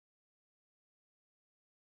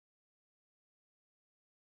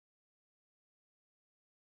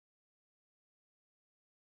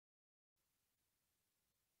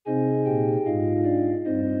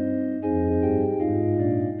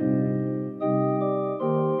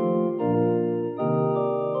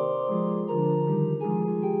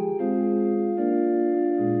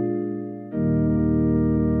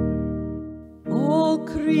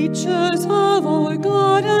creatures of our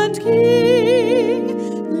God and King,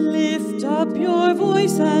 lift up your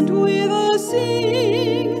voice and with us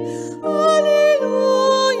sing.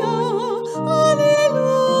 Alleluia,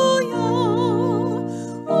 alleluia.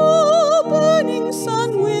 O burning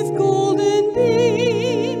sun with golden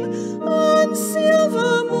beam, and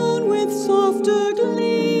silver moon with softer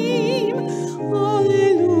gleam.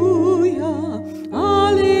 Alleluia,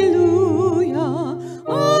 alleluia,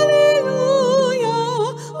 alleluia,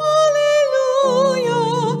 alleluia,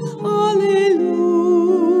 alleluia.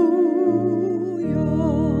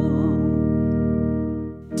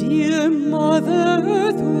 Dear Mother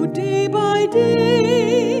Earth, who day by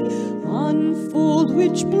day unfold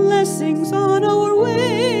rich blessings on our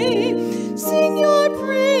way, sing your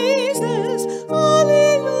praises,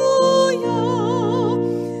 alleluia.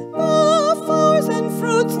 The flowers and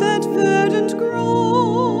fruits that verdant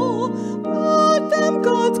grow, but them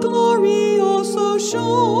God's glory also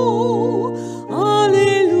show.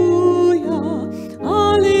 Alleluia,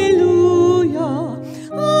 alleluia,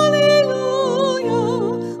 alleluia,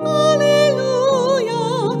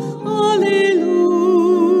 alleluia, alleluia.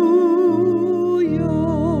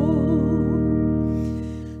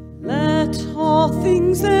 Let all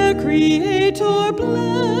things their Creator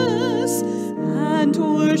bless, and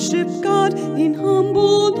worship God in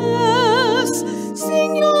humbleness.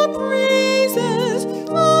 Sing your praises,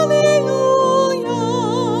 alleluia.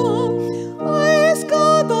 Praise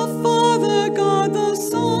God the Father, God the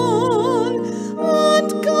Son,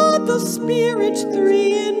 and God the Spirit,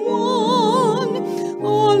 three in one.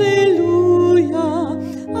 Alleluia,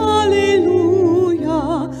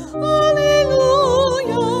 alleluia,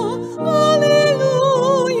 alleluia,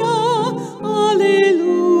 alleluia, alleluia.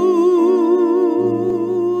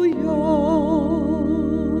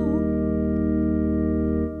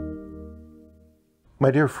 My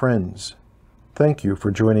dear friends, thank you for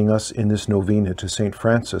joining us in this novena to St.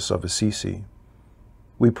 Francis of Assisi.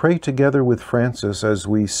 We pray together with Francis as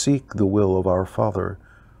we seek the will of our Father,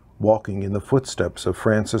 walking in the footsteps of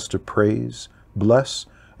Francis to praise, bless,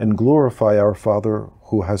 and glorify our Father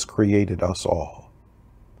who has created us all.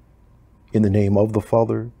 In the name of the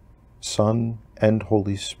Father, Son, and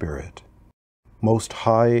Holy Spirit. Most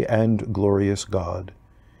high and glorious God,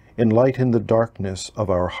 enlighten the darkness of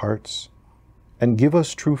our hearts, and give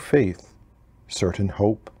us true faith, certain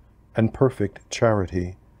hope, and perfect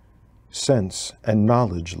charity, sense and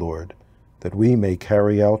knowledge, Lord, that we may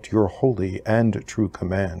carry out your holy and true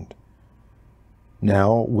command.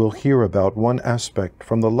 Now we'll hear about one aspect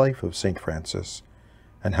from the life of St. Francis,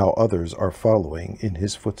 and how others are following in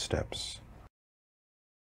his footsteps.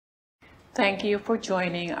 Thank you for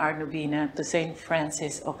joining our novena to St.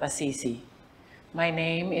 Francis of Assisi. My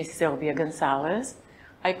name is Sylvia Gonzalez.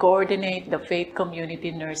 I coordinate the Faith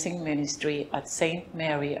Community Nursing Ministry at St.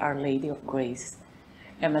 Mary, Our Lady of Grace.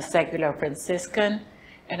 I'm a secular Franciscan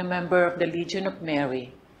and a member of the Legion of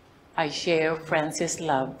Mary. I share Francis'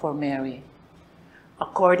 love for Mary.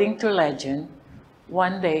 According to legend,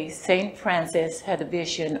 one day St. Francis had a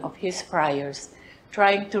vision of his friars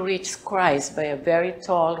trying to reach Christ by a very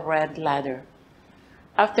tall red ladder.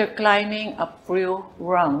 After climbing a few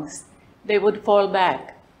rungs, they would fall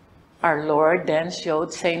back. Our Lord then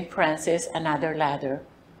showed St. Francis another ladder,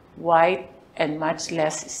 white and much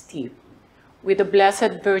less steep, with the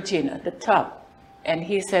Blessed Virgin at the top, and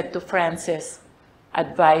he said to Francis,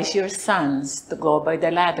 "Advise your sons to go by the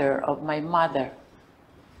ladder of my mother."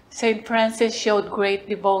 St. Francis showed great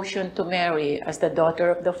devotion to Mary as the daughter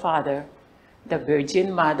of the Father, the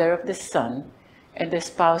Virgin Mother of the Son, and the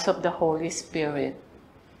spouse of the Holy Spirit.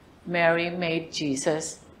 Mary made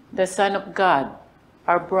Jesus, the Son of God,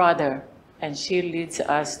 our brother, and she leads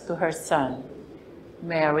us to her Son.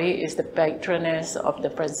 Mary is the patroness of the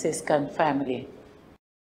Franciscan family.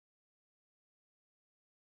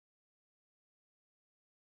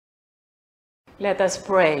 Let us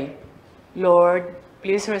pray. Lord,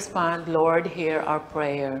 please respond, Lord, hear our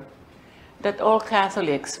prayer. That all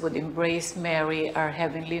Catholics would embrace Mary, our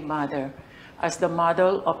Heavenly Mother, as the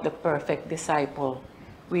model of the perfect disciple.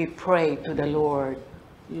 We pray to the Lord.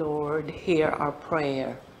 Lord, hear our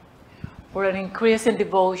prayer. For an increase in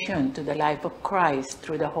devotion to the life of Christ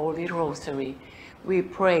through the Holy Rosary, we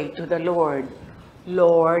pray to the Lord.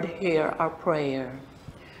 Lord, hear our prayer.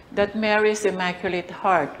 That Mary's Immaculate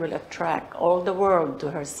Heart will attract all the world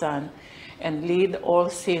to her Son and lead all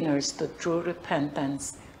sinners to true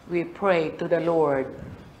repentance, we pray to the Lord.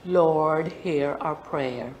 Lord, hear our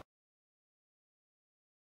prayer.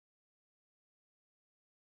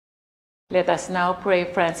 Let us now pray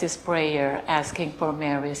Francis' prayer, asking for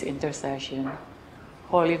Mary's intercession.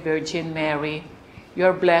 Holy Virgin Mary, You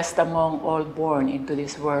are blessed among all born into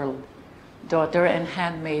this world, daughter and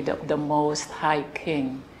handmaid of the Most High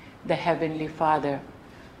King, the Heavenly Father,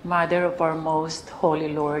 Mother of our most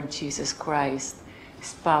holy Lord Jesus Christ,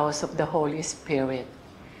 spouse of the Holy Spirit.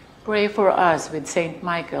 Pray for us with Saint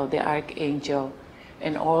Michael the Archangel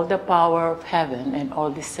and all the power of heaven and all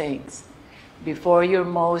the saints, before your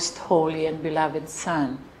most holy and beloved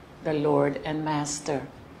Son, the Lord and Master.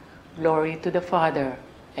 Glory to the Father,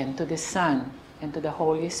 and to the Son, and to the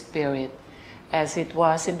Holy Spirit, as it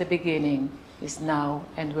was in the beginning, is now,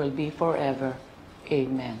 and will be forever.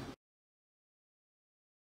 Amen.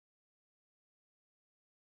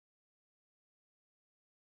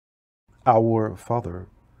 Our Father,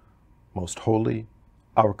 most holy,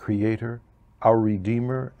 our Creator, our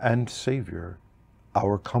Redeemer and Savior,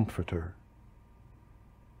 our Comforter,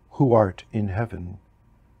 who art in heaven,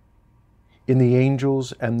 in the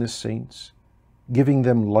angels and the saints, giving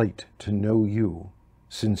them light to know you,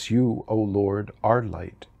 since you, O Lord, are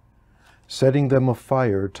light, setting them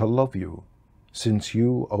afire to love you, since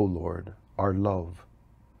you, O Lord, are love,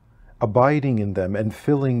 abiding in them and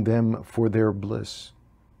filling them for their bliss,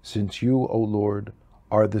 since you, O Lord,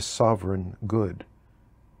 are the sovereign good,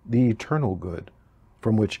 the eternal good,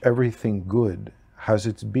 from which everything good has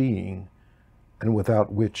its being, and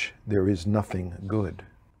without which there is nothing good.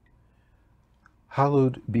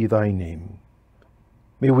 Hallowed be thy name.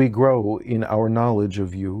 May we grow in our knowledge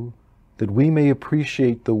of you, that we may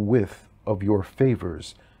appreciate the width of your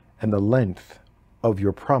favors and the length of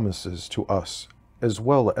your promises to us, as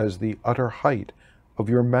well as the utter height of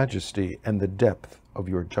your majesty and the depth of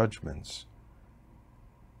your judgments.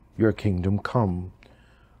 Your kingdom come,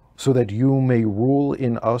 so that you may rule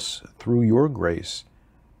in us through your grace,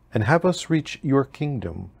 and have us reach your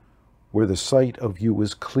kingdom, where the sight of you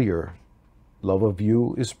is clear, love of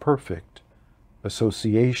you is perfect,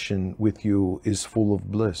 association with you is full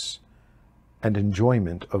of bliss, and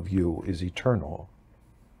enjoyment of you is eternal.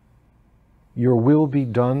 Your will be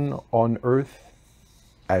done on earth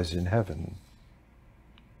as in heaven,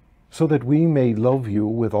 so that we may love you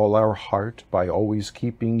with all our heart by always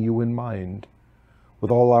keeping you in mind, with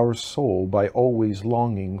all our soul by always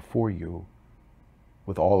longing for you,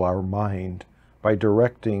 with all our mind by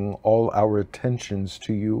directing all our attentions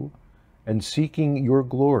to you and seeking your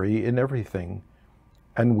glory in everything,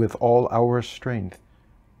 and with all our strength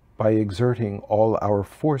by exerting all our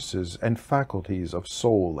forces and faculties of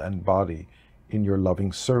soul and body in your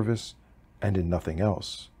loving service and in nothing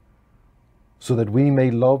else, so that we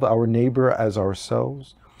may love our neighbor as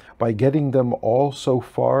ourselves, by getting them all so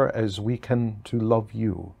far as we can to love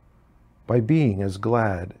you, by being as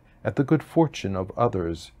glad at the good fortune of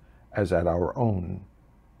others as at our own,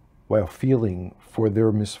 while feeling for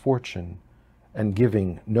their misfortune and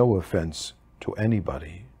giving no offense to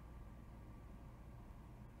anybody.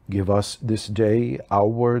 Give us this day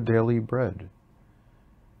our daily bread.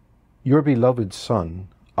 Your beloved Son,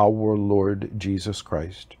 our Lord Jesus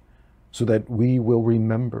Christ, so that we will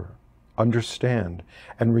remember, understand,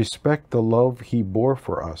 and respect the love he bore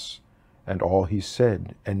for us, and all he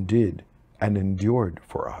said and did and endured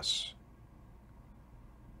for us.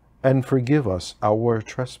 And forgive us our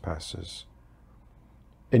trespasses.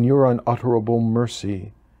 In your unutterable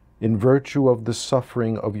mercy, in virtue of the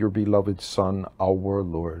suffering of your beloved Son, our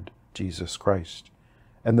Lord Jesus Christ,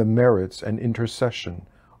 and the merits and intercession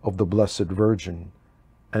of the Blessed Virgin,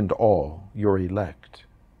 and all your elect.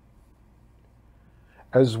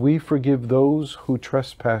 As we forgive those who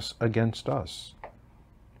trespass against us.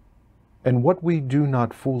 And what we do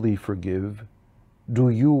not fully forgive, do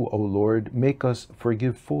you, O Lord, make us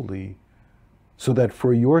forgive fully, so that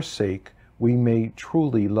for your sake we may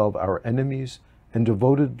truly love our enemies and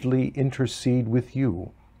devotedly intercede with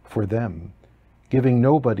you for them, giving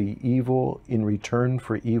nobody evil in return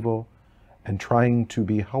for evil, and trying to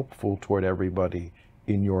be helpful toward everybody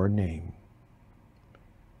in your name.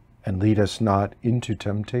 And lead us not into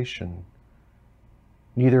temptation,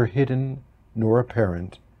 neither hidden nor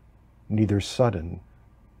apparent, neither sudden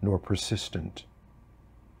nor persistent.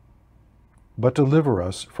 But deliver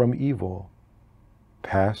us from evil,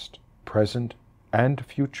 past, present, and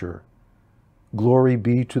future. Glory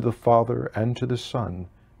be to the Father, and to the Son,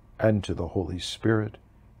 and to the Holy Spirit.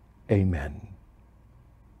 Amen.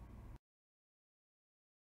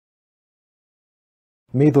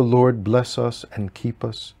 May the Lord bless us and keep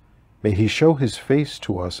us. May he show his face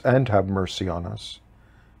to us and have mercy on us.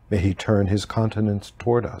 May he turn his countenance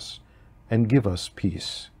toward us and give us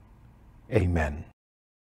peace. Amen.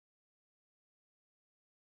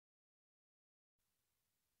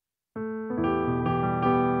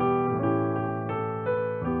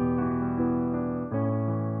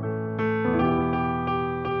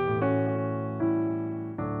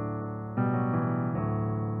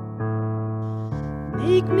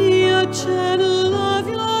 Make me a channel of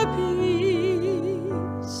your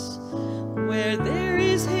peace. Where there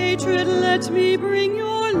is hatred, let me bring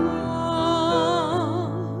your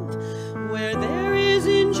love. Where there is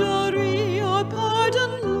injury, your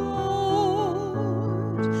pardon,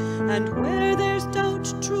 Lord. And where there's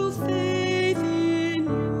doubt, true faith in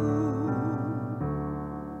you.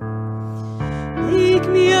 Make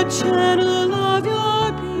me a channel of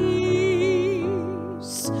your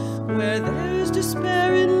peace. Where there's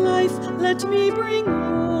despair in life, let me bring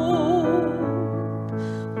hope.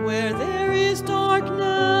 Where there is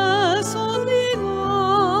darkness, only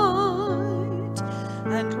light.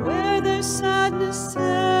 And where there's sadness,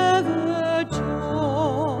 ever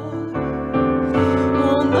joy.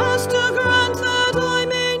 Oh, Master, grant that I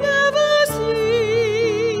may never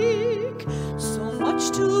seek so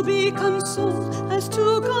much to be consoled as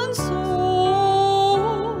to console,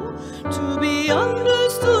 to be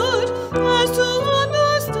understood as to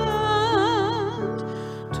understand,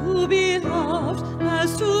 to be loved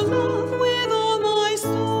as to love with all my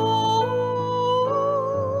soul.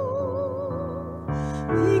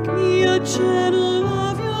 Make me a channel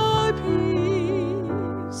of your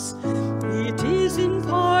peace. It is in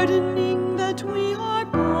pardoning